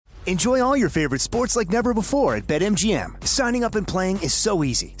Enjoy all your favorite sports like never before at BetMGM. Signing up and playing is so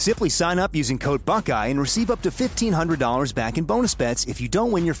easy. Simply sign up using code Buckeye and receive up to $1,500 back in bonus bets if you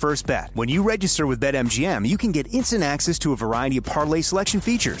don't win your first bet. When you register with BetMGM, you can get instant access to a variety of parlay selection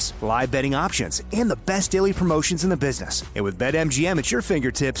features, live betting options, and the best daily promotions in the business. And with BetMGM at your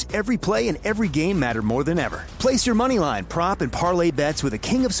fingertips, every play and every game matter more than ever. Place your moneyline, prop, and parlay bets with the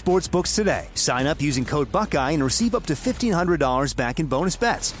king of sportsbooks today. Sign up using code Buckeye and receive up to $1,500 back in bonus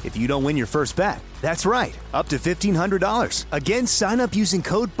bets if you don't win your first bet. That's right, up to $1,500. Again, sign up using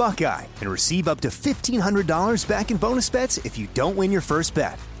code Buckeye and receive up to $1,500 back in bonus bets if you don't win your first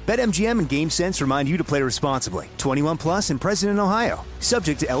bet. BetMGM and GameSense remind you to play responsibly. 21 plus and present in Ohio.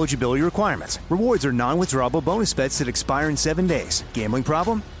 Subject to eligibility requirements. Rewards are non-withdrawable bonus bets that expire in 7 days. Gambling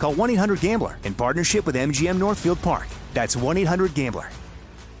problem? Call 1-800-GAMBLER in partnership with MGM Northfield Park. That's 1-800-GAMBLER.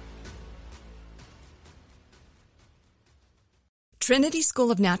 Trinity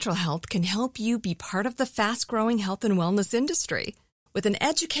School of Natural Health can help you be part of the fast-growing health and wellness industry. With an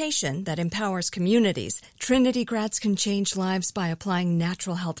education that empowers communities, Trinity grads can change lives by applying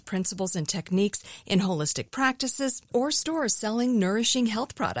natural health principles and techniques in holistic practices or stores selling nourishing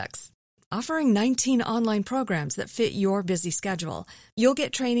health products. Offering 19 online programs that fit your busy schedule, you'll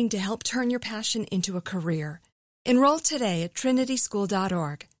get training to help turn your passion into a career. Enroll today at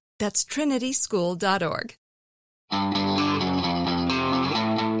trinityschool.org. That's trinityschool.org.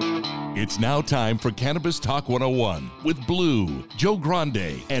 It's now time for Cannabis Talk 101 with Blue, Joe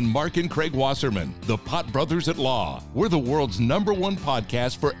Grande, and Mark and Craig Wasserman, the Pot Brothers at Law. We're the world's #1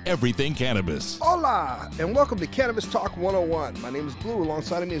 podcast for everything cannabis. Hola, and welcome to Cannabis Talk 101. My name is Blue.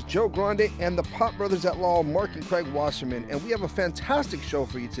 Alongside of me is Joe Grande and the Pot Brothers at Law, Mark and Craig Wasserman. And we have a fantastic show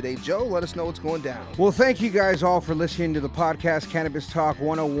for you today. Joe, let us know what's going down. Well, thank you guys all for listening to the podcast Cannabis Talk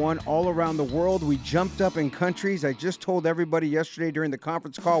 101 all around the world. We jumped up in countries. I just told everybody yesterday during the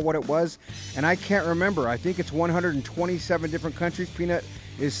conference call what it was, and I can't remember. I think it's 127 different countries. Peanut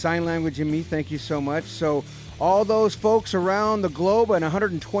is sign language in me. Thank you so much. So all those folks around the globe in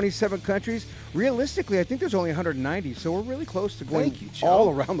 127 countries, realistically, I think there's only 190. So we're really close to going all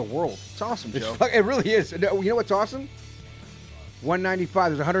around the world. It's awesome, Joe. It really is. You know what's awesome?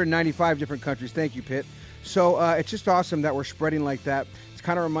 195. There's 195 different countries. Thank you, Pitt. So it's just awesome that we're spreading like that. It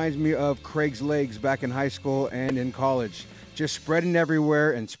kind of reminds me of Craig's legs back in high school and in college. Just spreading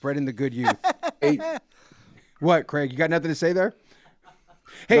everywhere and spreading the good youth. Hey. What, Craig? You got nothing to say there?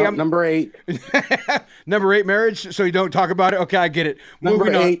 Hey, I'm number 8. Number 8 marriage, so you don't talk about it? Okay, I get it. Number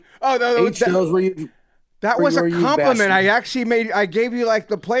Moving 8. On. Oh, no, 8 shows where you... That was a compliment. I gave you like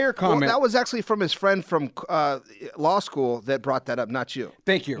the player comment. Well, that was actually from his friend from law school that brought that up, not you.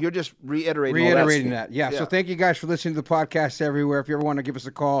 Thank you. You're just reiterating that. Yeah. So thank you guys for listening to the podcast everywhere. If you ever want to give us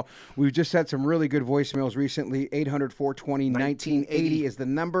a call, we've just had some really good voicemails recently. 800-420-1980 is the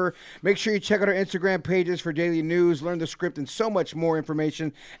number. Make sure you check out our Instagram pages for daily news, learn the script, and so much more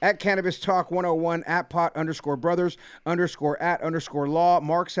information at Cannabis Talk 101, at pot_brothers, _at_law.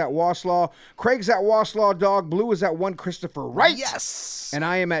 Mark's at Waslaw. Craig's at Waslaw. Dog. Blue is at one Christopher Wright. Yes. And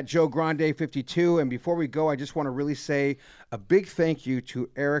I am at Joe Grande 52. And before we go, I just want to really say a big thank you to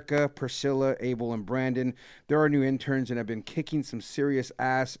Erica, Priscilla, Abel, and Brandon. They're our new interns and have been kicking some serious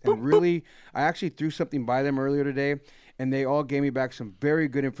ass. And really, I actually threw something by them earlier today, and they all gave me back some very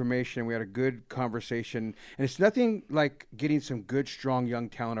good information. We had a good conversation. And it's nothing like getting some good, strong, young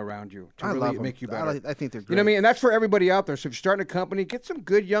talent around you to really make you better. I think they're great. You know what I mean? And that's for everybody out there. So if you're starting a company, get some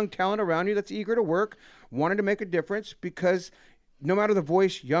good, young talent around you that's eager to work, wanting to make a difference, because no matter the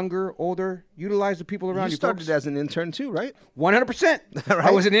voice, younger, older, utilize the people around you. You started as an intern too, right? 100%. Right? I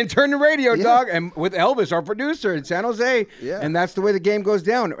was an intern in radio, dog, and with Elvis, our producer in San Jose. Yeah. And that's the way the game goes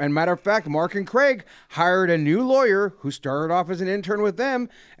down. And matter of fact, Mark and Craig hired a new lawyer who started off as an intern with them,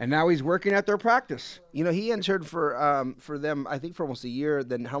 and now he's working at their practice. You know, he interned for them, I think, for almost a year.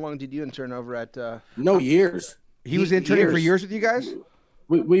 Then how long did you intern over at? No, years. He was interning for years with you guys?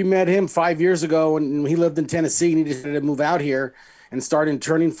 We met him 5 years ago, and he lived in Tennessee, and he decided to move out here and start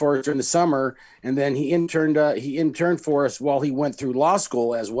interning for us during the summer. And then he interned for us while he went through law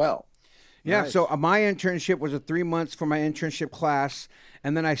school as well. Yeah, nice. So my internship was 3 months for my internship class,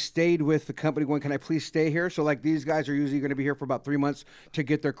 and then I stayed with the company going, can I please stay here? So like these guys are usually going to be here for about 3 months to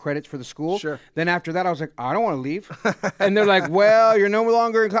get their credits for the school. Sure. Then after that, I was like, I don't want to leave. And they're like, well, you're no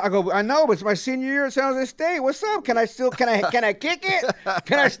longer in class. I go, I know, but it's my senior year at San Jose State. What's up? Can I kick it?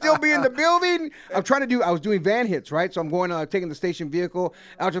 Can I still be in the building? I was doing van hits, right? So I'm going, taking the station vehicle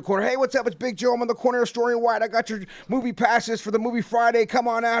out to the corner. Hey, what's up? It's Big Joe. I'm on the corner of Story and White. I got your movie passes for the movie Friday. Come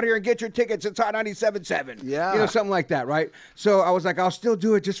on out here and get your tickets. It's Hot 97.7. Yeah. You know, something like that, right? So I was like, I'll still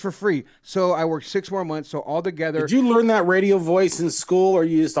still do it just for free. So I worked 6 more months. So all together. Did you learn that radio voice in school, or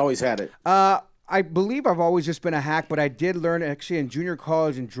you just always had it? I believe I've always just been a hack, but I did learn actually in junior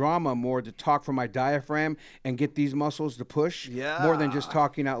college and drama more to talk from my diaphragm and get these muscles to push more than just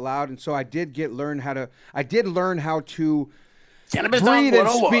talking out loud. And so I did learn how to Cannabis breathe Talk and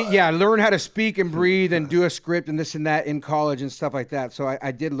 101. speak. Yeah, learn how to speak and breathe and do a script and this and that in college and stuff like that. So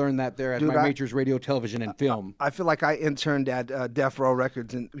I did learn that there as my major's radio, television, and film. I feel like I interned at Death Row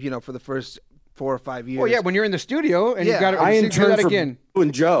Records, and for the first 4 or 5 years. Well, yeah, when you're in the studio and you got to I do interned that for again. Blue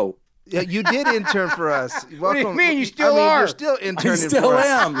and Joe. Yeah, you did intern for us. Welcome. What do you mean? You still are. are. You're still interning I still for us.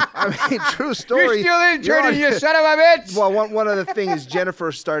 am. I mean, true story. You're still interning, you son of a bitch. Well, one other thing is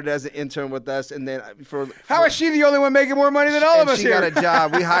Jennifer started as an intern with us, and then How is she the only one making more money than all of us she here? got a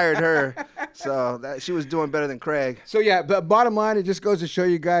job. We hired her, so she was doing better than Craig. So yeah, but bottom line, it just goes to show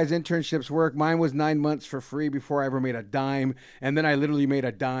you guys internships work. Mine was 9 months for free before I ever made a dime, and then I literally made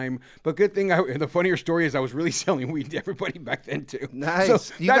a dime. But good thing, the funnier story is I was really selling weed to everybody back then too. Nice.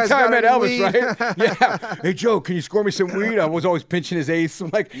 So You that's guys how I got met any Elvis, weed? right? Yeah. Hey Joe, can you score me some weed? I was always pinching his eighths.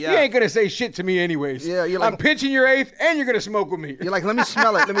 I'm like, Yeah. you ain't gonna say shit to me anyways. Yeah, you're like- I'm pinching your eighth, and you're gonna smoke with me. You're like, let me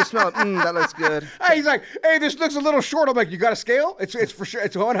smell it. Let me smell it. That looks good. Hey, he's like, hey, this looks a little short. I'm like, you got a scale? It's for sure.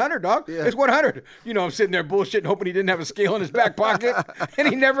 It's 100, dog. Yeah. It's 100. I'm sitting there bullshitting, hoping he didn't have a scale in his back pocket, and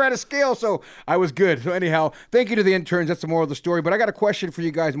he never had a scale, so I was good. So anyhow, thank you to the interns. That's the moral of the story. But I got a question for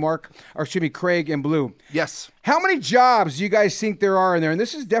you guys, Craig and Blue. Yes. How many jobs do you guys think there are in there? And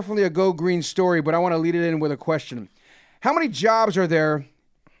this is definitely a Go Green story, but I want to lead it in with a question. How many jobs are there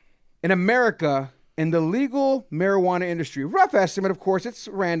in America in the legal marijuana industry? Rough estimate, of course, it's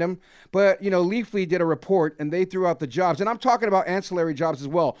random, but Leafly did a report and they threw out the jobs, and I'm talking about ancillary jobs as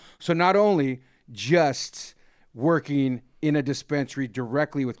well. So not only just working in a dispensary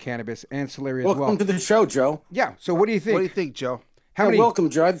directly with cannabis, ancillary as well. Welcome to the show, Joe. Yeah. So what do you think? What do you think, Joe? How many? Welcome,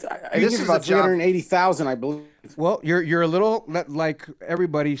 Joe. I This think it's is about a job. 380,000, I believe. Well, you're a little like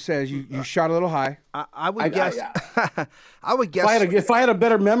everybody says. You shot a little high. I would guess. I would guess. If I had a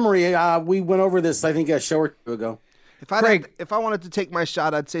better memory, we went over this, I think, a show or two ago. If I wanted to take my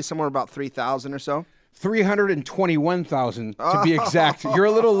shot, I'd say somewhere about 3,000 or so. 321,000 to be exact. You're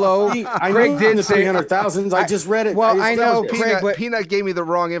a little low. I Craig knew did the say 300,000. I just read it. Well, I know, that was- Craig, but Peanut gave me the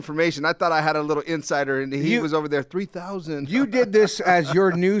wrong information. I thought I had a little insider, and he was over there 3,000. you did this as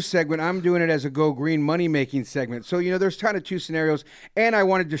your news segment. I'm doing it as a Go Green money making segment. So there's kind of two scenarios, and I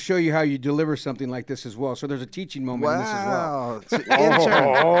wanted to show you how you deliver something like this as well. So there's a teaching moment in this as well.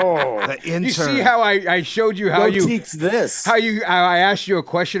 Wow. The intern. You see how I showed you how Go you teach this. how I asked you a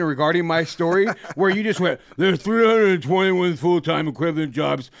question regarding my story where you just went, there's 321 full-time equivalent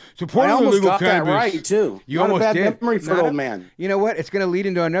jobs I supporting the almost legal got that cannabis. right, too. You Not almost a bad did. memory for an old man. You know what? It's going to lead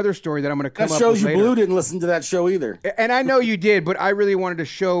into another story that I'm going to come That up shows with you later. Blue didn't listen to that show either. And I know you did, but I really wanted to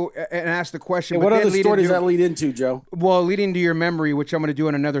show and ask the question. Hey, but what then other lead story does into- that lead into, Joe? Well, leading to your memory, which I'm going to do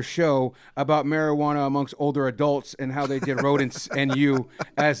in another show about marijuana amongst older adults and how they did rodents and you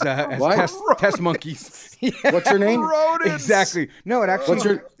as test monkeys. What's your name? Exactly. No, it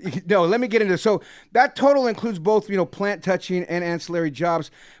actually. No, let me get into. So that total includes both, plant touching and ancillary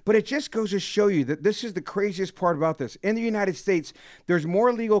jobs. But it just goes to show you that this is the craziest part about this. In the United States, there's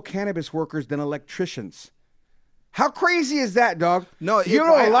more legal cannabis workers than electricians. How crazy is that, dog? No,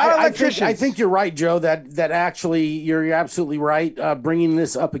 a lot of I electricians. think you're right, Joe. That actually you're absolutely right. Bringing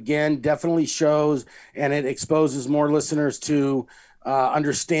this up again definitely shows, and it exposes more listeners to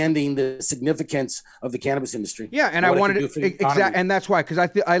understanding the significance of the cannabis industry. Yeah, and I what it wanted can do to for the economy. and that's why, because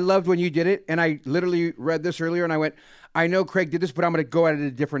I loved when you did it, and I literally read this earlier, and I went, I know Craig did this, but I'm going to go at it at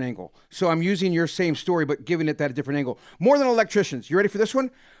a different angle. So I'm using your same story, but giving it that a different angle. More than electricians. You ready for this one?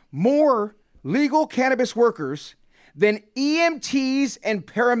 More legal cannabis workers than EMTs and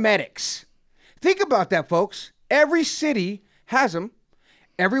paramedics. Think about that, folks. Every city has them.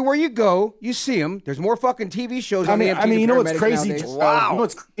 Everywhere you go, you see them. There's more fucking TV shows on EMTs and you know what's paramedics crazy? nowadays. You know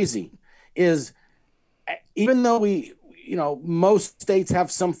what's crazy is even though most states have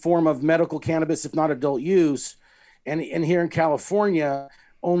some form of medical cannabis, if not adult use, and here in California,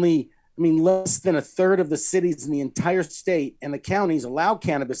 less than a third of the cities in the entire state and the counties allow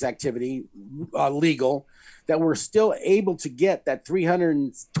cannabis activity legal, that we're still able to get that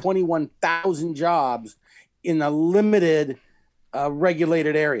 321,000 jobs in a limited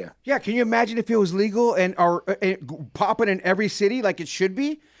regulated area. Yeah, can you imagine if it was legal and popping in every city like it should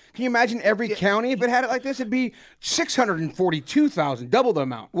be? Can you imagine every county if it had it like this? It'd be 642,000, double the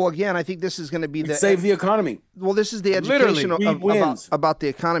amount. Well, again, I think this is going to be Save the economy. Well, this is the Literally, education about the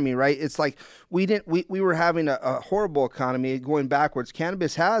economy, right? It's like we were having a horrible economy going backwards.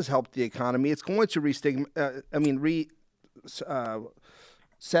 Cannabis has helped the economy. It's going to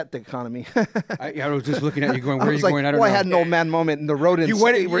set the economy. I was just looking at you going, where are you like, going? I don't know. I had an old man moment, and the rodents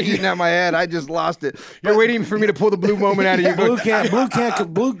were eating at my head. I just lost it. You're waiting for me to pull the blue moment out of you. Blue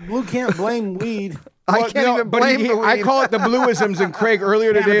can't blame weed. I can't even blame the weed. I call it the bluisms. And Craig,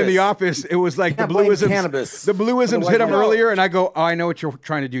 earlier today in the office, it was like the bluisms. Cannabis. The bluisms hit him earlier, and I go, oh, I know what you're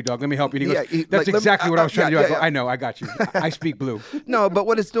trying to do, dog. Let me help you. And he goes, that's exactly what I was trying to do. I go, I know, I got you. I speak blue. No, but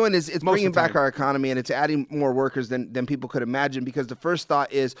what it's doing is it's bringing back our economy, and it's adding more workers than people could imagine, because the first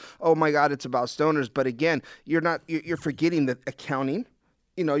thought is, oh my God, it's about stoners. But again, you're forgetting that accounting.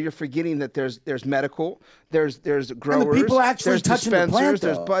 You're forgetting that there's medical, there's growers, and the people actually there's touching dispensers, the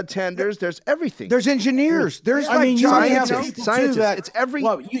plant, there's bud tenders, there's everything. There's engineers. There's scientists. It's every.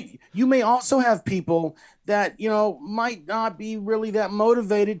 Well, you may also have people that might not be really that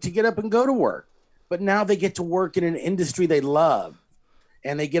motivated to get up and go to work, but now they get to work in an industry they love.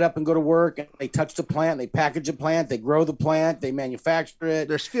 And they get up and go to work, and they touch the plant, they package a plant, they grow the plant, they manufacture it.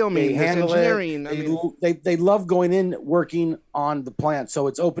 There's filming, there's engineering. They love going in, working on the plant. So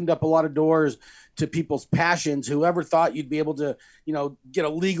it's opened up a lot of doors to people's passions. Whoever thought you'd be able to, get a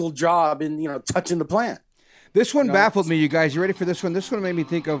legal job in, touching the plant. This one baffled me, you guys. You ready for this one? This one made me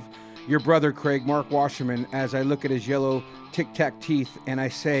think of your brother, Craig, Mark Wasserman, as I look at his yellow tic-tac teeth, and I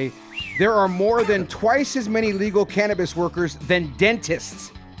say, there are more than twice as many legal cannabis workers than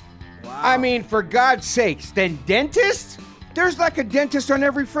dentists. Wow. I mean, for God's sakes, than dentists? There's like a dentist on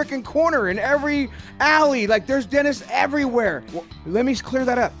every freaking corner, in every alley. Like, there's dentists everywhere. Well, let me clear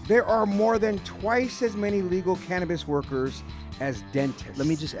that up. There are more than twice as many legal cannabis workers as dentists. Let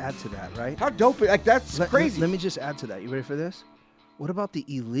me just add to that, right? How dope. Like, that's crazy. Let me just add to that. You ready for this? What about the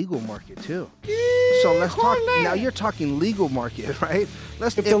illegal market, too? So let's talk. Now you're talking legal market, right?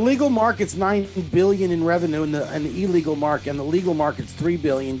 If the legal market's $9 billion in revenue and the illegal market, and the legal market's $3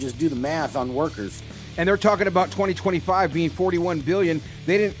 billion, just do the math on workers. And they're talking about 2025 being $41 billion.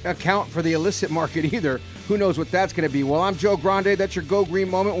 They didn't account for the illicit market either. Who knows what that's going to be? Well, I'm Joe Grande. That's your Go Green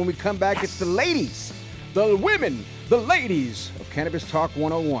moment. When we come back, it's the ladies, the women, the ladies of Cannabis Talk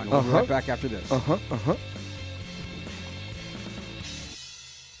 101. We'll be right back after this.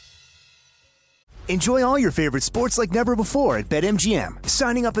 Enjoy all your favorite sports like never before at BetMGM.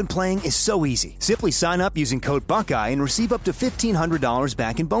 Signing up and playing is so easy. Simply sign up using code Buckeye and receive up to $1,500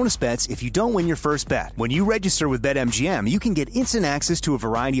 back in bonus bets if you don't win your first bet. When you register with BetMGM, you can get instant access to a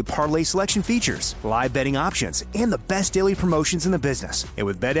variety of parlay selection features, live betting options, and the best daily promotions in the business. And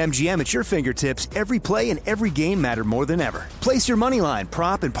with BetMGM at your fingertips, every play and every game matter more than ever. Place your moneyline,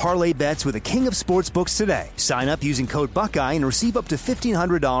 prop, and parlay bets with the king of sportsbooks today. Sign up using code Buckeye and receive up to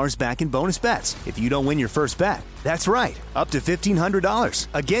 $1,500 back in bonus bets if you don't win your first bet. That's right, up to $1,500.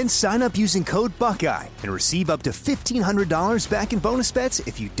 Again, sign up using code Buckeye and receive up to $1,500 back in bonus bets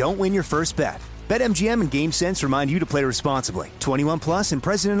if you don't win your first bet. BetMGM and GameSense remind you to play responsibly. 21 plus and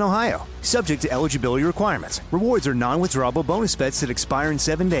present in Ohio. Subject to eligibility requirements. Rewards are non-withdrawable bonus bets that expire in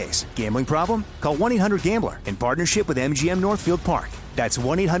 7 days. Gambling problem? Call 1-800-GAMBLER in partnership with MGM Northfield Park. That's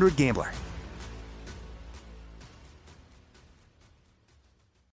 1-800-GAMBLER.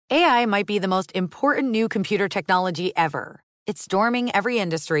 AI might be the most important new computer technology ever. It's storming every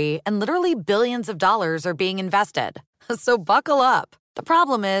industry, and literally billions of dollars are being invested. So buckle up. The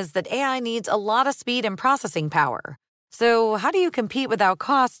problem is that AI needs a lot of speed and processing power. So how do you compete without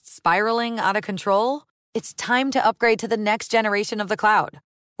costs spiraling out of control? It's time to upgrade to the next generation of the cloud.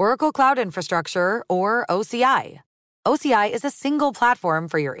 Oracle Cloud Infrastructure, or OCI. OCI is a single platform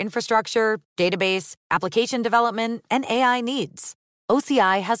for your infrastructure, database, application development, and AI needs.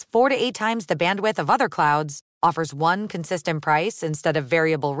 OCI has 4 to 8 times the bandwidth of other clouds, offers one consistent price instead of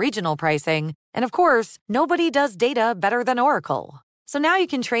variable regional pricing, and of course, nobody does data better than Oracle. So now you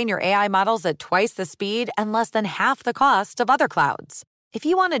can train your AI models at twice the speed and less than half the cost of other clouds. If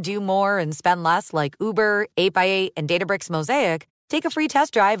you want to do more and spend less like Uber, 8x8, and Databricks Mosaic, take a free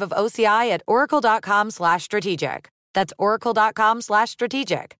test drive of OCI at oracle.com/strategic. That's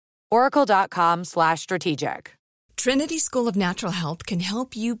oracle.com/strategic. oracle.com/strategic. Trinity School of Natural Health can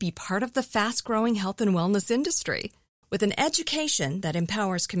help you be part of the fast-growing health and wellness industry. With an education that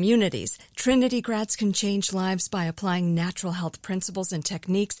empowers communities, Trinity grads can change lives by applying natural health principles and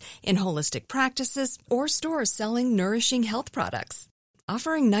techniques in holistic practices or stores selling nourishing health products.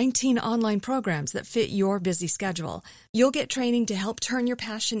 Offering 19 online programs that fit your busy schedule, you'll get training to help turn your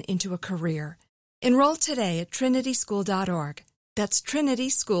passion into a career. Enroll today at trinityschool.org. That's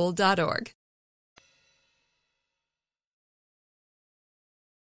trinityschool.org.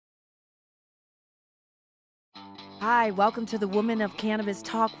 Hi, welcome to the Women of Cannabis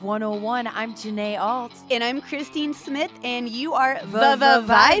Talk 101. I'm Janae Alt. And I'm Christine Smith, and you are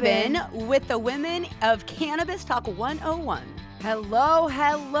vibing with the Women of Cannabis Talk 101. Hello,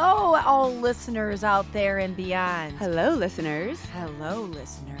 all listeners out there and beyond. Hello, listeners. Hello,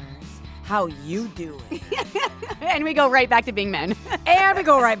 listeners. How you doing? And we go right back to being men. And we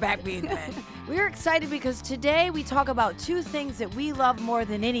go right back being men. We're excited because today we talk about two things that we love more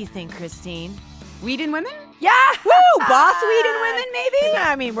than anything, Christine. Weed and women? Yeah! Woo! Boss weed and women, maybe?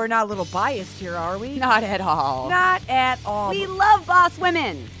 I mean, we're not a little biased here, are we? Not at all. Not at all. We love boss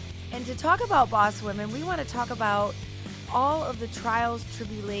women. And to talk about boss women, we want to talk about all of the trials,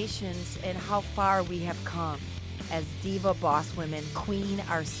 tribulations, and how far we have come as diva boss women,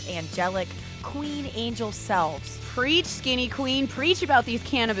 our angelic queen angel selves. Preach, skinny queen. Preach about these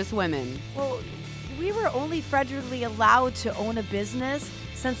cannabis women. Well, we were only federally allowed to own a business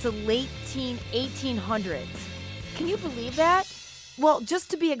since the late 1800s. Can you believe that? Well, just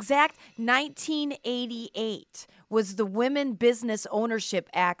to be exact, 1988 was the Women Business Ownership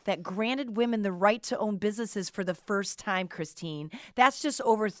Act that granted women the right to own businesses for the first time, Christine. That's just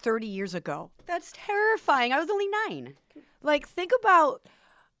over 30 years ago. That's terrifying. I was only 9. Like, think about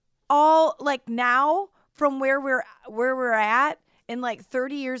all, like, now from where we're at, and like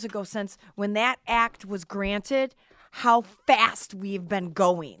 30 years ago since when that act was granted, how fast we've been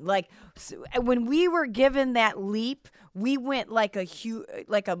going. Like, when we were given that leap, we went like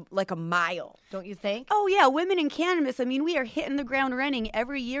a mile, don't you think? Oh, yeah. Women in cannabis, I mean, we are hitting the ground running.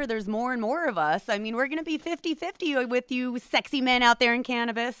 Every year there's more and more of us. I mean, we're going to be 50-50 with you sexy men out there in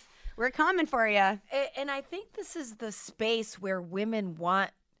cannabis. We're coming for you. And I think this is the space where women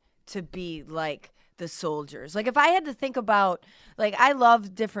want to be like the soldiers. Like, if I had to think about, like, I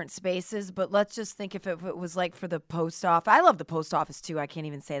love different spaces, but let's just think if it was like for the post office. I love the post office too. I can't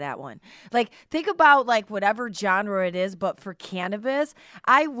even say that one. Like, think about like whatever genre it is, but for cannabis,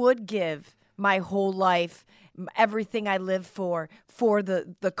 I would give my whole life, everything I live for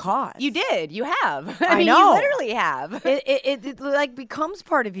the cause. You did. You have. I mean, know. You literally have. It like becomes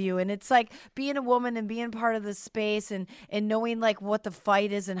part of you, and it's like being a woman and being part of the space and knowing like what the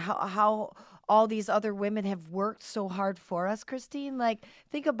fight is and how all these other women have worked so hard for us, Christine. Like,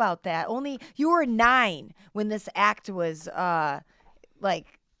 think about that. Only you were 9 when this act was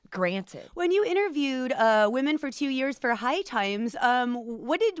granted. When you interviewed women for 2 years for High Times,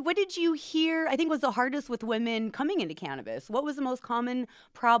 what did you hear, I think, was the hardest with women coming into cannabis? What was the most common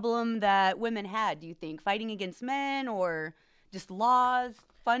problem that women had, do you think? Fighting against men or just laws,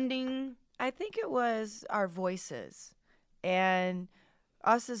 funding? I think it was our voices. And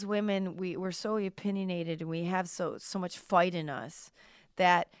us as women, we're so opinionated and we have so much fight in us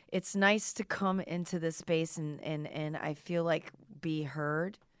that it's nice to come into this space and I feel like be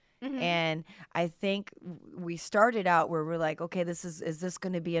heard. Mm-hmm. And I think we started out where we're like, okay, is this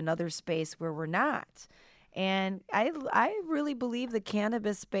going to be another space where we're not? And I really believe the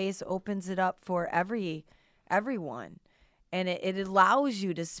cannabis space opens it up for everyone. And it allows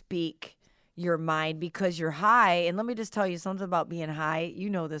you to speak your mind because you're high. And let me just tell you something about being high. You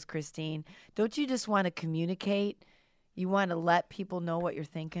know this, Christine. Don't you just want to communicate? You want to let people know what you're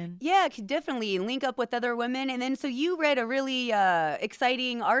thinking? Yeah, definitely link up with other women. And then so you read a really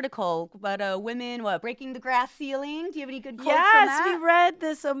exciting article about women breaking the glass ceiling. Do you have any good quotes from that? Yes, we read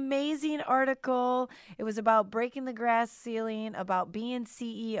this amazing article. It was about breaking the glass ceiling, about being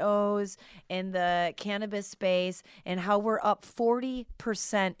CEOs in the cannabis space, and how we're up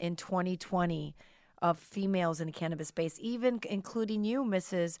 40% in 2020 of females in the cannabis space, even including you,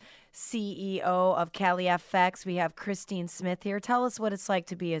 Mrs. CEO of Cali FX. We have Christine Smith here. Tell us what it's like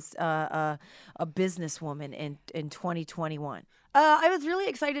to be a businesswoman in 2021. I was really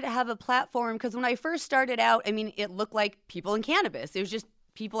excited to have a platform because when I first started out, I mean, it looked like people in cannabis. It was just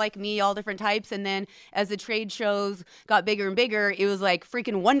people like me, all different types. And then as the trade shows got bigger and bigger, it was like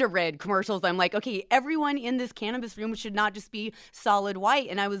freaking Wonder Red commercials. I'm like, okay, everyone in this cannabis room should not just be solid white.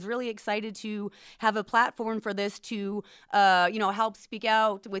 And I was really excited to have a platform for this to, help speak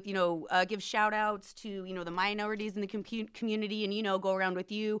out with, give shout outs to, the minorities in the community and, go around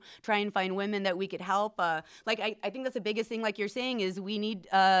with you, try and find women that we could help. I think that's the biggest thing, like you're saying, is we need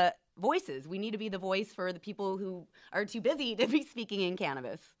voices. We need to be the voice for the people who are too busy to be speaking in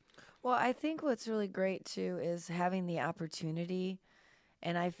cannabis. Well, I think what's really great too is having the opportunity.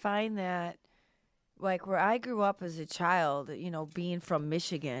 And I find that, like, where I grew up as a child, being from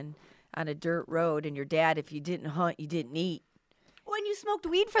Michigan on a dirt road, and your dad, if you didn't hunt, you didn't eat. When you smoked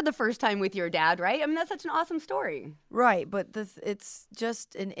weed for the first time with your dad, right? I mean, that's such an awesome story. Right, but it's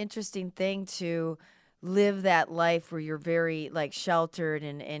just an interesting thing to live that life where you're very like sheltered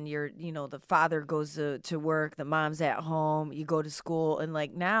and you're, the father goes to work, the mom's at home, you go to school, and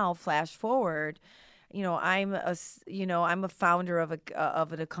like now flash forward, I'm a founder of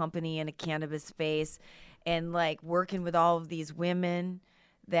a company in a cannabis space, and like working with all of these women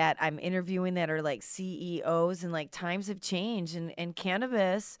that I'm interviewing that are like CEOs, and like times have changed, and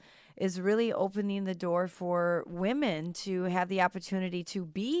cannabis is really opening the door for women to have the opportunity to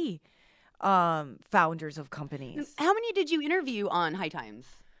be founders of companies. How many did you interview on High Times?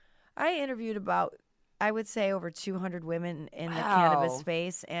 I interviewed about, I would say, over 200 women in the cannabis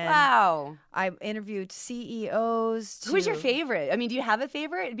space. And I interviewed CEOs. Who's your favorite? I mean, do you have a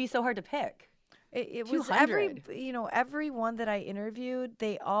favorite? It'd be so hard to pick. It was everyone that I interviewed,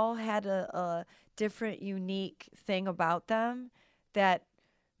 they all had a different, unique thing about them that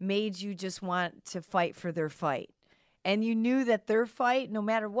made you just want to fight for their fight. And you knew that their fight, no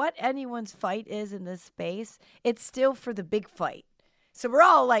matter what anyone's fight is in this space, it's still for the big fight. So we're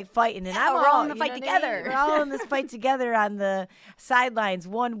all like fighting, and we're all in the fight together. We're all in this fight together on the sidelines,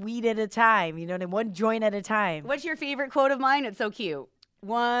 one weed at a time, one joint at a time. What's your favorite quote of mine? It's so cute.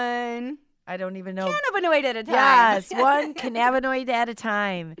 One... I don't even know. Cannabinoid at a time. Yes, one cannabinoid at a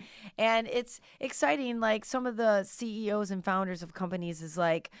time. And it's exciting. Like some of the CEOs and founders of companies is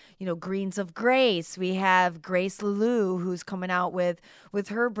like, Greens of Grace. We have Grace Lalou, who's coming out with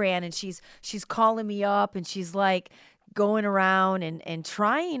her brand, and she's calling me up, and she's like going around and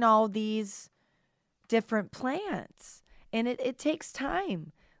trying all these different plants. And it takes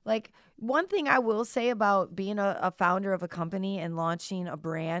time. Like one thing I will say about being a founder of a company and launching a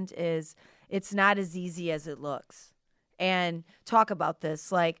brand is it's not as easy as it looks. And talk about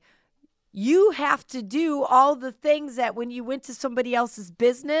this, like you have to do all the things that when you went to somebody else's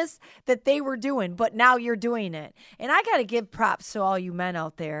business that they were doing, but now you're doing it. And I got to give props to all you men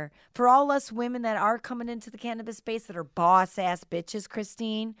out there. For all us women that are coming into the cannabis space that are boss ass bitches,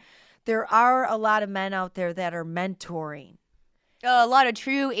 Christine, there are a lot of men out there that are mentoring. A lot of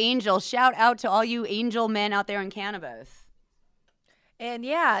true angels. Shout out to all you angel men out there in cannabis. And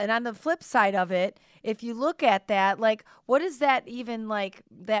and on the flip side of it, if you look at that, like, what does that even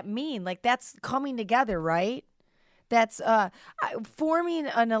that mean? Like, that's coming together, right? That's forming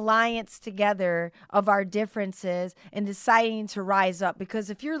an alliance together of our differences and deciding to rise up. Because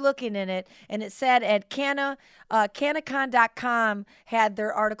if you're looking in it, and it said at Canacon.com had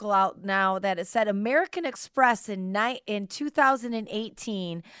their article out now that it said American Express in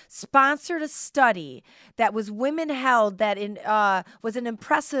 2018 sponsored a study that was women held that was an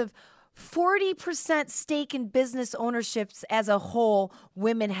impressive 40% stake in business ownerships as a whole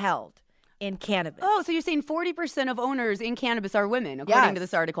women held in cannabis. Oh, so you're saying 40% of owners in cannabis are women, according to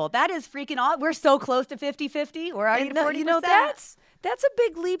this article. That is freaking awesome. We're so close to 50-50. We're already at 40%. That's a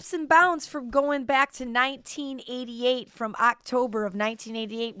big leaps and bounds from going back to 1988, from October of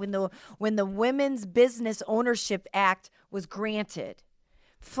 1988 when the Women's Business Ownership Act was granted.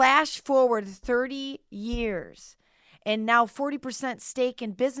 Flash forward 30 years. And now 40% stake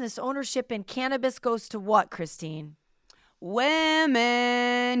in business ownership in cannabis goes to what, Christine?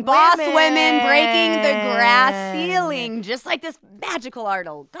 Women, boss women breaking the glass ceiling, just like this magical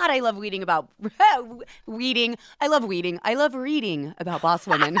article. God, I love reading about weeding. I love weeding. I love reading about boss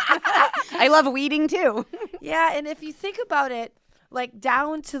women. I love weeding too. Yeah, and if you think about it, like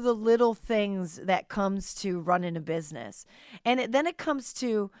down to the little things that comes to running a business, and then it comes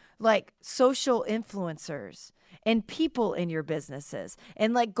to like social influencers and people in your businesses,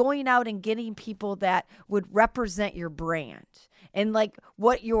 and like going out and getting people that would represent your brand, and like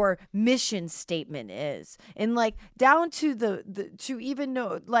what your mission statement is, and like down to to even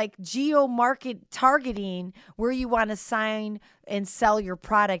know like geo market targeting where you want to sign and sell your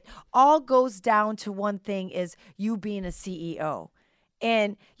product, all goes down to one thing: is you being a CEO.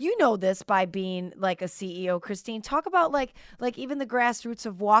 And you know this by being like a CEO, Christine. Talk about like even the grassroots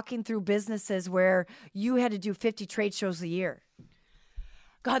of walking through businesses where you had to do 50 trade shows a year.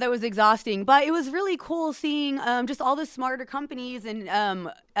 God, that was exhausting. But it was really cool seeing just all the smarter companies and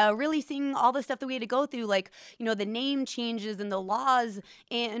really seeing all the stuff that we had to go through, like, the name changes and the laws.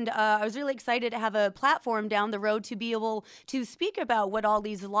 And I was really excited to have a platform down the road to be able to speak about what all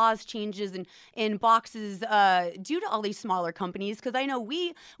these laws changes and boxes do to all these smaller companies. Because I know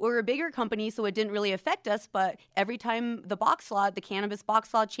we were a bigger company, so it didn't really affect us. But every time the cannabis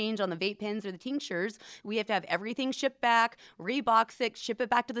box law changed on the vape pens or the tinctures, we have to have everything shipped back, rebox it, ship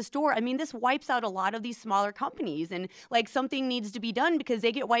it back to the store. I mean, this wipes out a lot of these smaller companies, and like something needs to be done because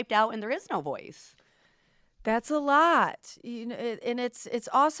they get wiped out and there is no voice. That's a lot. And it's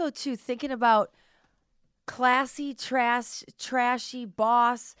also too thinking about classy, trashy,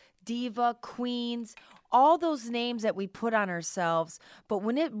 boss, diva, queens, all those names that we put on ourselves. But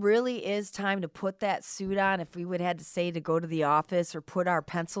when it really is time to put that suit on, if we would have had to say to go to the office or put our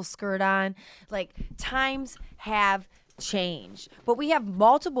pencil skirt on, like times have change. But we have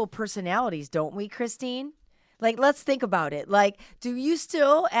multiple personalities, don't we, Christine? Like, let's think about it. Like, do you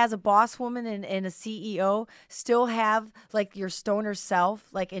still, as a boss woman and a CEO, still have, like, your stoner self,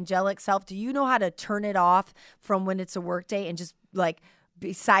 like, angelic self? Do you know how to turn it off from when it's a work day and just, like,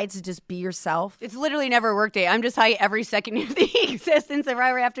 besides to just be yourself? It's literally never a work day. I'm just high every second of the existence. If I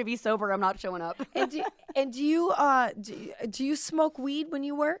ever have to be sober, I'm not showing up. And do you smoke weed when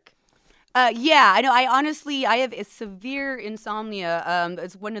you work? Yeah, I know. I have a severe insomnia.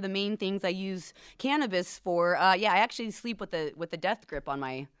 It's one of the main things I use cannabis for. Yeah, I actually sleep with the death grip on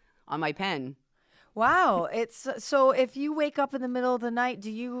my pen. Wow, it's so. If you wake up in the middle of the night,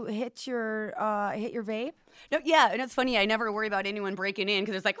 do you hit your vape? No, yeah, and it's funny. I never worry about anyone breaking in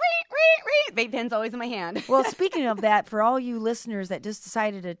because it's like, vape pen's always in my hand. Well, speaking of that, for all you listeners that just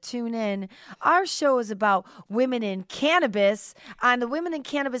decided to tune in, our show is about women in cannabis on the Women in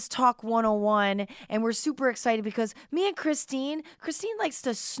Cannabis Talk 101, and we're super excited because me and Christine likes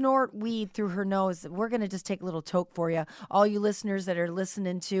to snort weed through her nose. We're going to just take a little toke for you. All you listeners that are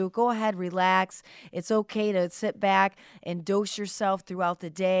listening to, go ahead, relax. It's okay to sit back and dose yourself throughout the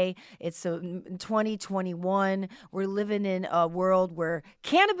day. It's 2021. We're living in a world where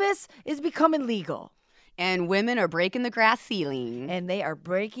cannabis is becoming legal. And women are breaking the glass ceiling. And they are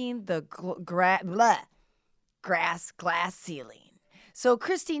breaking the glass ceiling. So,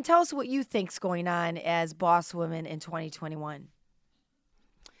 Christine, tell us what you think's going on as boss women in 2021.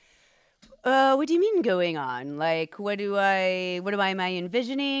 What do you mean going on? Like, am I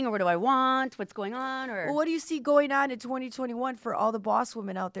envisioning, or what do I want? What's going on? Or well, what do you see going on in 2021 for all the boss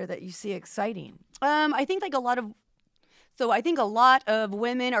women out there that you see exciting? I think a lot of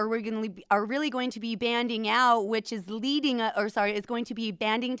women are really going to be banding out, which is is going to be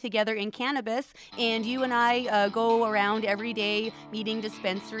banding together in cannabis. And you and I go around every day meeting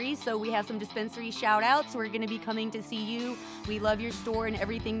dispensaries. So we have some dispensary shout outs. We're going to be coming to see you. We love your store and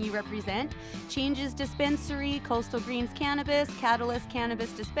everything you represent. Changes Dispensary, Coastal Greens Cannabis, Catalyst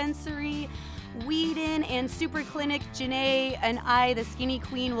Cannabis Dispensary, Whedon, and Super Clinic. Janae and I, the Skinny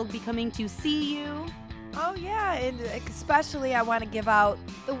Queen, will be coming to see you. Oh, yeah, and especially I want to give out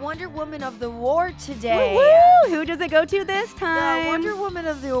the Wonder Woman of the Award today. Woo-hoo! Who does it go to this time? The Wonder Woman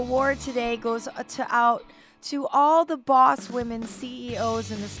of the Award today goes out to all the boss women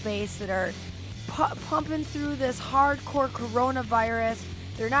CEOs in the space that are pumping through this hardcore coronavirus.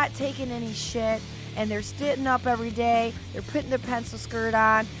 They're not taking any shit, and they're sitting up every day. They're putting their pencil skirt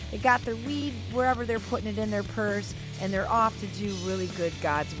on. They got their weed wherever they're putting it in their purse, and they're off to do really good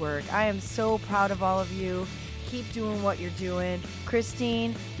God's work. I am so proud of all of you. Keep doing what you're doing.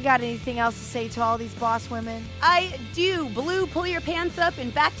 Christine, you got anything else to say to all these boss women? I do. Blue, pull your pants up,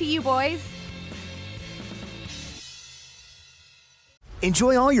 and back to you, boys.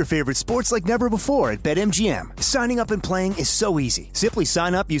 Enjoy all your favorite sports like never before at BetMGM. Signing up and playing is so easy. Simply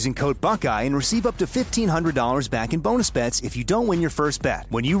sign up using code Buckeye and receive up to $1,500 back in bonus bets if you don't win your first bet.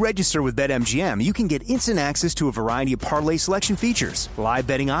 When you register with BetMGM, you can get instant access to a variety of parlay selection features, live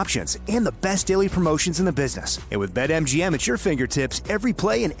betting options, and the best daily promotions in the business. And with BetMGM at your fingertips, every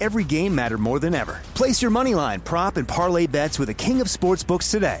play and every game matter more than ever. Place your moneyline, prop, and parlay bets with the king of sportsbooks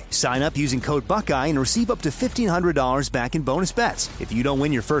today. Sign up using code Buckeye and receive up to $1,500 back in bonus bets if you don't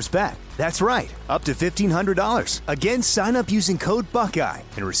win your first bet. That's right, up to $1,500. Again, sign up using code Buckeye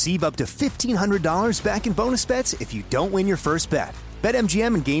and receive up to $1,500 back in bonus bets if you don't win your first bet.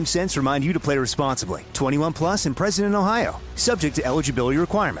 BetMGM and GameSense remind you to play responsibly. 21 plus and present in Ohio. Subject to eligibility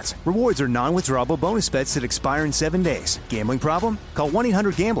requirements. Rewards are non-withdrawable bonus bets that expire in 7 days. Gambling problem? Call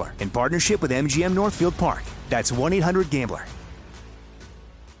 1-800-GAMBLER in partnership with MGM Northfield Park. That's 1-800-GAMBLER.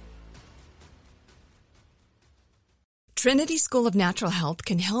 Trinity School of Natural Health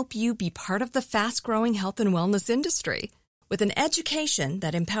can help you be part of the fast-growing health and wellness industry. With an education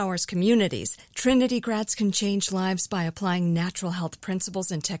that empowers communities, Trinity grads can change lives by applying natural health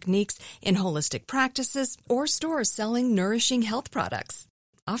principles and techniques in holistic practices or stores selling nourishing health products.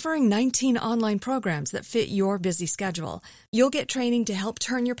 Offering 19 online programs that fit your busy schedule, you'll get training to help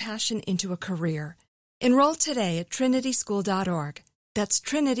turn your passion into a career. Enroll today at trinityschool.org. That's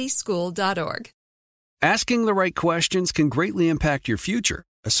trinityschool.org. Asking the right questions can greatly impact your future,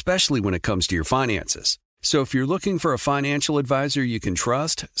 especially when it comes to your finances. So if you're looking for a financial advisor you can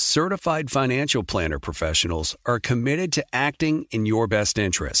trust, certified financial planner professionals are committed to acting in your best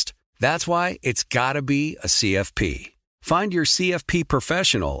interest. That's why it's got to be a CFP. Find your CFP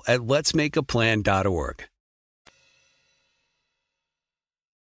professional at letsmakeaplan.org.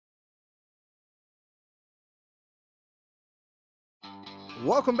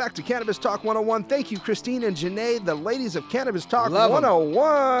 Welcome back to Cannabis Talk 101. Thank you, Christine and Janae, the ladies of Cannabis Talk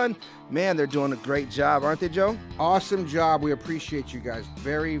 101. Man, they're doing a great job, aren't they, Joe? Awesome job. We appreciate you guys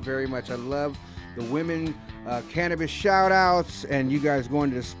very, very much. I love the women cannabis shout-outs and you guys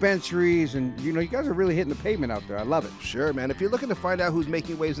going to dispensaries. And, you guys are really hitting the pavement out there. I love it. Sure, man. If you're looking to find out who's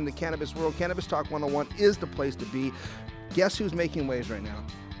making waves in the cannabis world, Cannabis Talk 101 is the place to be. Guess who's making waves right now?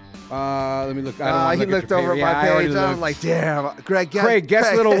 Let me look. He looked over at my page. I was like, damn. Greg,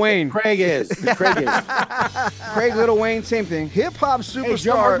 guess Lil Wayne. Craig is. Craig, Lil Wayne, same thing. Hip-hop superstar. Hey,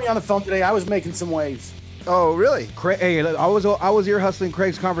 Joe heard me on the phone today. I was making some waves. Oh, really? Hey, I was ear hustling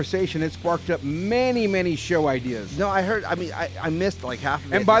Craig's conversation. It sparked up many show ideas. No, I heard. I mean, I missed like half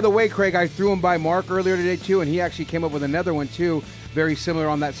of it. And by the way, Craig, I threw him by Mark earlier today too, and he actually came up with another one too, very similar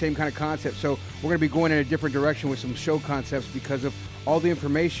on that same kind of concept. So we're going to be going in a different direction with some show concepts because of all the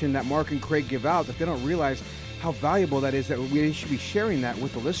information that Mark and Craig give out that they don't realize how valuable that is, that we should be sharing that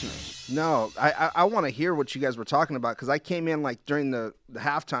with the listeners. No, I want to hear what you guys were talking about because I came in like during the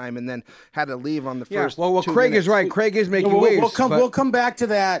halftime and then had to leave on the first. Well, Craig is right. Craig is making waves. We'll come back to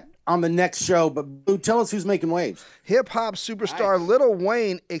that on the next show. But Boo, tell us who's making waves. Hip hop superstar Lil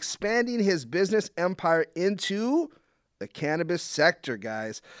Wayne expanding his business empire into the cannabis sector,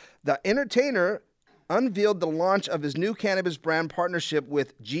 guys. The entertainer unveiled the launch of his new cannabis brand partnership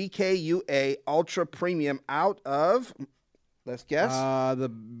with GKUA Ultra Premium out of. Let's guess. The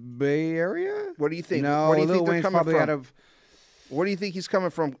Bay Area? What do you think? No, Where do you Lil think they're Wayne's coming probably from? out of. Where do you think he's coming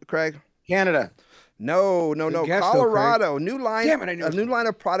from, Craig? Canada. No. Guess Colorado. Though, new line. Damn it, I knew a new line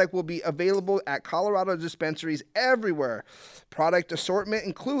of product will be available at Colorado dispensaries everywhere. Product assortment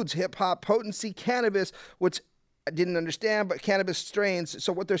includes hip hop potency cannabis, which I didn't understand, but cannabis strains.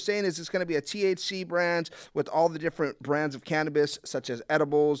 So what they're saying is it's going to be a THC brand with all the different brands of cannabis, such as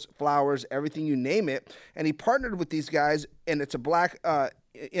edibles, flowers, everything, you name it. And he partnered with these guys, and it's a black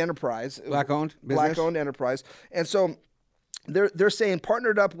enterprise. Black-owned business. Black-owned enterprise. And so they're saying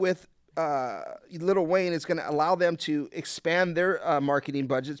partnered up with Lil Wayne is going to allow them to expand their marketing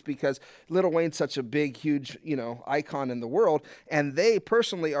budgets because Lil Wayne's such a big, huge, icon in the world, and they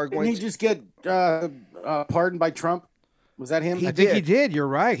personally are going. Didn't he just get pardoned by Trump? Was that him? I think he did. You're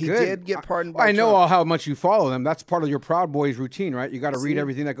right. He Good. did get pardoned by I know Trump. all how much you follow them. That's part of your Proud Boys routine, right? You got to read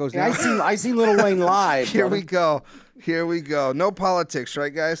everything that goes down. I seen Lil Wayne live. Here we go. No politics,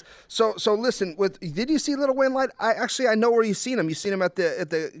 right, guys? So listen. Did you see Lil Wayne live? I know where you've seen him. You seen him at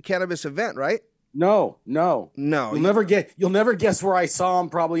the cannabis event, right? No. You'll never guess where I saw him.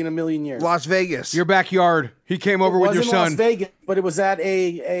 Probably in a million years. Las Vegas. Your backyard. He came over with your son. Las Vegas, but it was at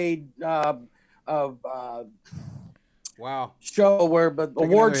a wow show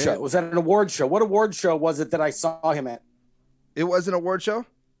award show. Was that an award show? What award show was it that I saw him at? It was an award show?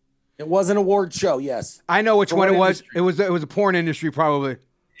 It was an award show, yes. I know which one it was. It was a porn industry, probably.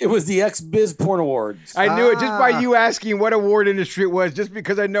 It was the X-Biz Porn Awards. I knew it just by you asking what award industry it was, just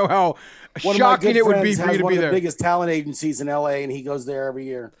because I know how shocking it would be for you to be there. One of the biggest talent agencies in LA, and he goes there every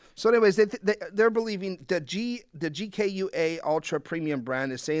year. So anyways, they're believing the GKUA Ultra Premium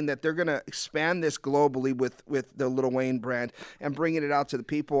brand is saying that they're going to expand this globally with the Lil Wayne brand and bringing it out to the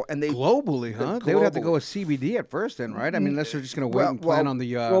people. And globally, huh? They would have to go with CBD at first then, right? I mean, unless they're just going to wait and plan on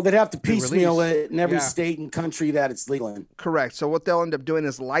the well, they'd have to piecemeal it in every state and country that it's legal in. Correct. So what they'll end up doing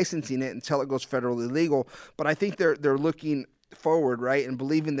is licensing it until it goes federally legal. But I think they're looking forward, right, and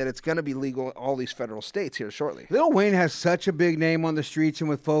believing that it's going to be legal in all these federal states here shortly. Lil Wayne has such a big name on the streets and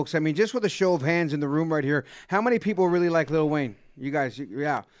with folks. I mean, just with a show of hands in the room right here, how many people really like Lil Wayne? You guys,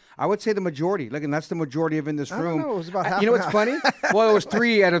 yeah. I would say the majority. Look, and that's the majority of in this room. I don't know. It was about half. You know what's funny? Well, it was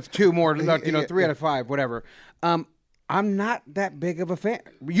 3 out of 2 more, 3 out of 5, whatever. I'm not that big of a fan.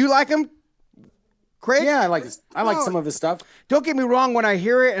 You like him, Craig? Yeah, I like some of his stuff. Don't get me wrong when I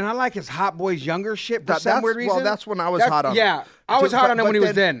hear it, and I like his Hot Boys Younger shit for some weird reason. Well, that's when I was hot on him. Yeah, I was hot on him when he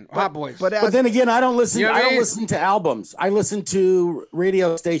was then. Hot Boys. But then again, I don't listen. I don't listen to albums. I listen to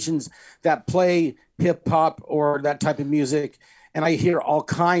radio stations that play hip hop or that type of music, and I hear all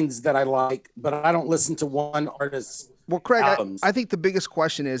kinds that I like. But I don't listen to one artist's. Well, Craig, I think the biggest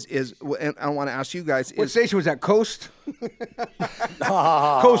question is, and I want to ask you guys, what station was that? Coast?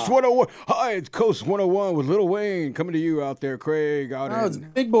 Coast 101. Hi, it's Coast 101 with Lil Wayne coming to you out there, Craig. It's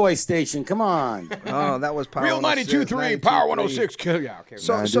Big Boy Station. Come on. Oh, that was Power Real 92.3, Power 106. Yeah, okay.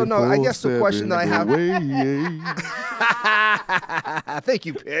 So no, I guess the question that I have. Thank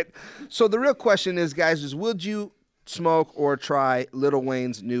you, Pitt. So the real question is, guys, would you smoke or try Lil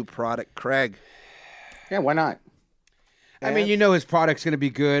Wayne's new product, Craig? Yeah, why not? I mean, his product's going to be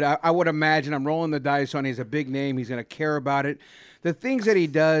good. I would imagine, I'm rolling the dice on he's a big name. He's going to care about it. the things that he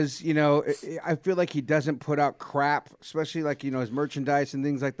does, you know, I feel like he doesn't put out crap, especially like, you know, his merchandise and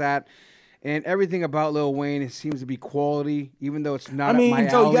things like that. And everything about Lil Wayne seems to be quality, even though it's not. I mean,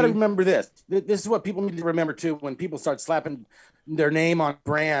 Joe, you got to remember this. This is what people need to remember too. When people start slapping their name on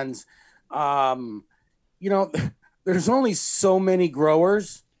brands, you know, there's only so many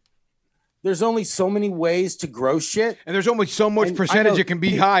growers. There's only so many ways to grow shit, and there's only so much percentage it can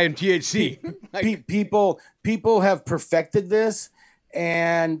be high in THC. People have perfected this,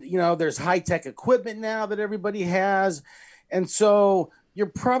 and you know, there's high tech equipment now that everybody has, and so. You're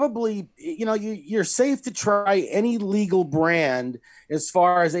probably, you know, you're safe to try any legal brand as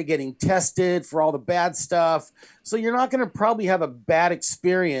far as it getting tested for all the bad stuff. So you're not going to probably have a bad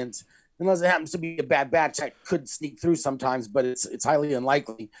experience unless it happens to be a bad batch that could sneak through sometimes, but it's highly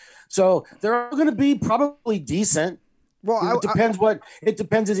unlikely. So they're going to be probably decent. Well, it depends it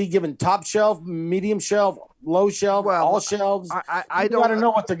depends. Is he given top shelf, medium shelf, low shelf, all shelves? I don't know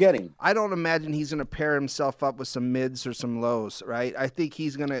what they're getting. I don't imagine he's going to pair himself up with some mids or some lows, right? I think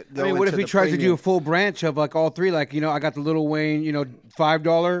he's going to go. I mean, what if he tries to do a full branch of like all three? Like, you know, I got the Lil Wayne, you know,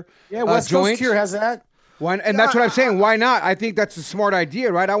 $5. Yeah, West Coast Cure has that. Why, and that's what I'm saying. Why not? I think that's a smart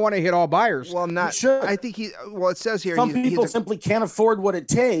idea, right? I want to hit all buyers. Well, not sure. I think it says here. Some people simply can't afford what it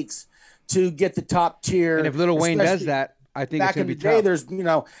takes to get the top tier. And if Lil Wayne does that, I think back it's going in to be the day, tough. there's, you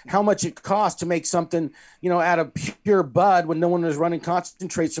know, how much it costs to make something, you know, out of pure bud when no one was running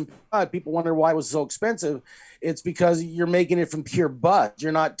concentrates from bud. People wonder why it was so expensive. It's because you're making it from pure bud.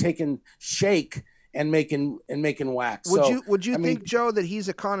 You're not taking shake and making wax. Would you think, Joe, that he's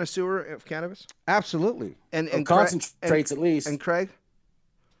a connoisseur of cannabis? Absolutely. And concentrates at least. And Craig?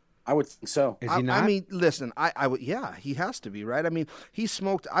 I would think so. Is he not? I mean, listen, I would. Yeah, he has to be, right? I mean, he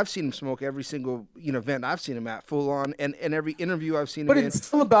smoked. I've seen him smoke every single event I've seen him at, full on, and every interview I've seen him in. But it's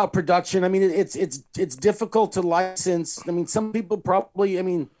still about production. I mean, it's difficult to license. I mean, some people probably. I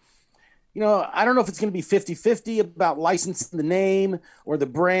mean, you know, I don't know if it's going to be 50-50 about licensing the name or the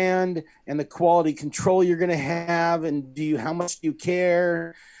brand and the quality control you're going to have, and how much do you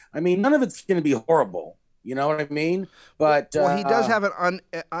care? I mean, none of it's going to be horrible. You know what I mean? But he does have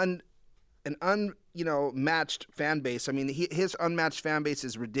an matched fan base. I mean, his unmatched fan base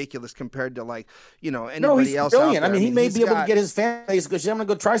is ridiculous compared to anybody else. Brilliant. Out there. I mean, he may be able to get his fan base because I'm going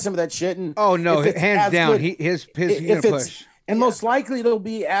to go try some of that shit. And hands down, his push. And most likely it'll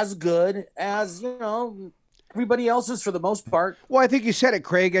be as good as everybody else's for the most part. Well, I think you said it,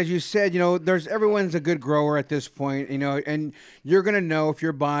 Craig. As you said, everyone's a good grower at this point, and you're going to know if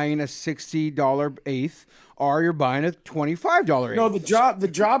you're buying a $60 eighth or you're buying a $25 eighth. No, the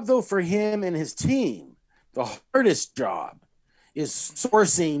job though for him and his team, the hardest job is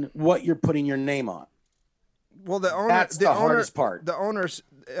sourcing what you're putting your name on. Well, that's the hardest part. The owner's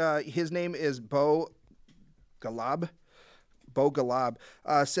his name is Bo Galab. Bo Galab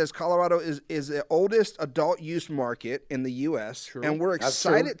says Colorado is the oldest adult use market in the U.S. True. And we're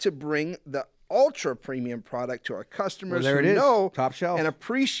excited to bring the ultra premium product to our customers who know top shelf and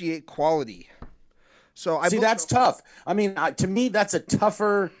appreciate quality. So that's tough. I mean, to me, that's a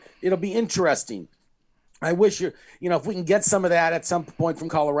tougher. It'll be interesting. I wish if we can get some of that at some point from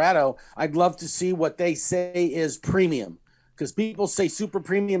Colorado, I'd love to see what they say is premium, because people say super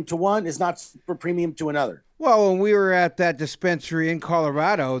premium to one is not super premium to another. Well, when we were at that dispensary in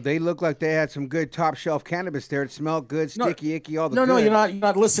Colorado, they looked like they had some good top shelf cannabis there. It smelled good, sticky, icky, all the good. No, you're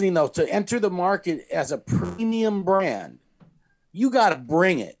not listening though. To enter the market as a premium brand, you got to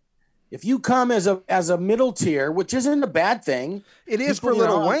bring it. If you come as a middle tier, which isn't a bad thing, it is for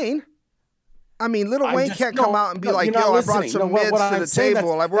Lil Wayne. I mean, Lil Wayne can't come out and be like, "Yo, I brought some mids to the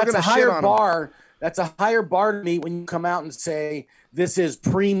table. We're going to shit on them." That's a higher bar to me when you come out and say this is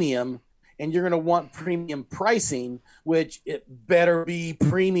premium. And you're going to want premium pricing, which it better be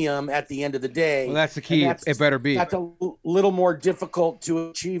premium at the end of the day. Well, that's the key. It better be. That's a little more difficult to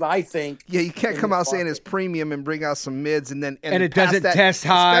achieve, I think. Yeah, you can't come out saying it's premium and bring out some mids and it doesn't test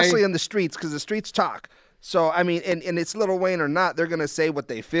high. Especially in the streets, because the streets talk. So, I mean, and it's Lil Wayne or not, they're going to say what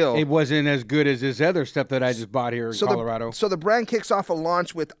they feel. It wasn't as good as this other stuff that I just bought here in Colorado. So the brand kicks off a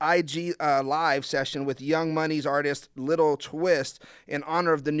launch with IG live session with Young Money's artist Little Twist in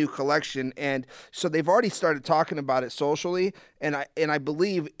honor of the new collection. And so they've already started talking about it socially, and I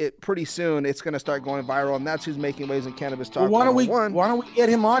believe it pretty soon it's going to start going viral, and that's who's making waves in Cannabis Talk. Well, why don't we get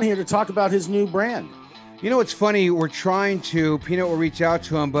him on here to talk about his new brand? You know, it's funny, we're trying to, Peanut will reach out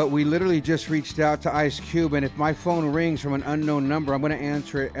to him, but we literally just reached out to Ice Cube, and if my phone rings from an unknown number, I'm going to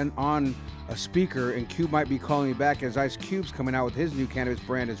answer it on a speaker, and Cube might be calling me back as Ice Cube's coming out with his new cannabis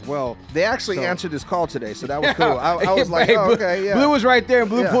brand as well. They actually answered his call today, so that was cool. I was like, okay, yeah. Blue was right there, and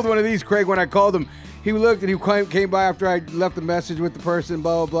Blue pulled one of these, Craig, when I called him. he looked and he came by after I left the message with the person,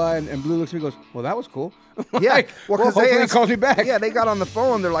 blah, blah, blah. And Blue looks at me and goes, well, that was cool. Yeah. Well, hopefully he calls me back. Yeah, they got on the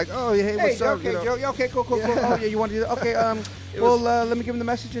phone. They're like, oh, hey, what's up? Okay, you know? okay, cool. Oh, yeah, you want to do that? Okay, let me give him the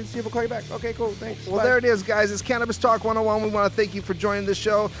message and see if he'll call you back. Okay, cool, thanks. Well, Bye. there it is, guys. It's Cannabis Talk 101. We want to thank you for joining the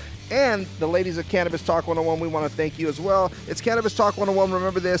show. And the ladies of Cannabis Talk 101, we want to thank you as well. It's Cannabis Talk 101.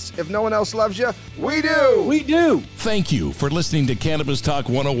 Remember this, if no one else loves you, we do. We do. Thank you for listening to Cannabis Talk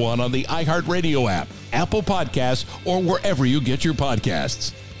 101 on the iHeartRadio app, Apple Podcasts, or wherever you get your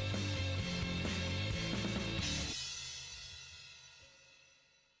podcasts.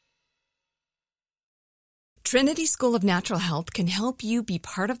 Trinity School of Natural Health can help you be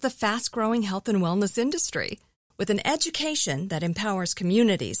part of the fast-growing health and wellness industry. With an education that empowers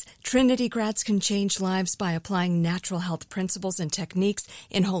communities, Trinity grads can change lives by applying natural health principles and techniques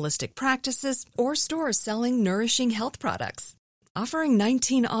in holistic practices or stores selling nourishing health products. Offering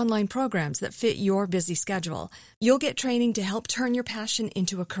 19 online programs that fit your busy schedule, you'll get training to help turn your passion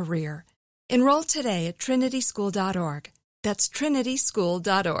into a career. Enroll today at trinityschool.org. That's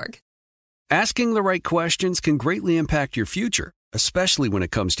trinityschool.org. Asking the right questions can greatly impact your future, especially when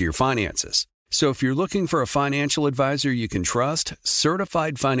it comes to your finances. So if you're looking for a financial advisor you can trust,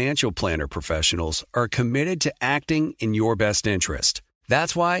 certified financial planner professionals are committed to acting in your best interest.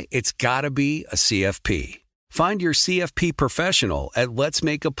 That's why it's got to be a CFP. Find your CFP professional at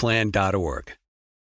letsmakeaplan.org.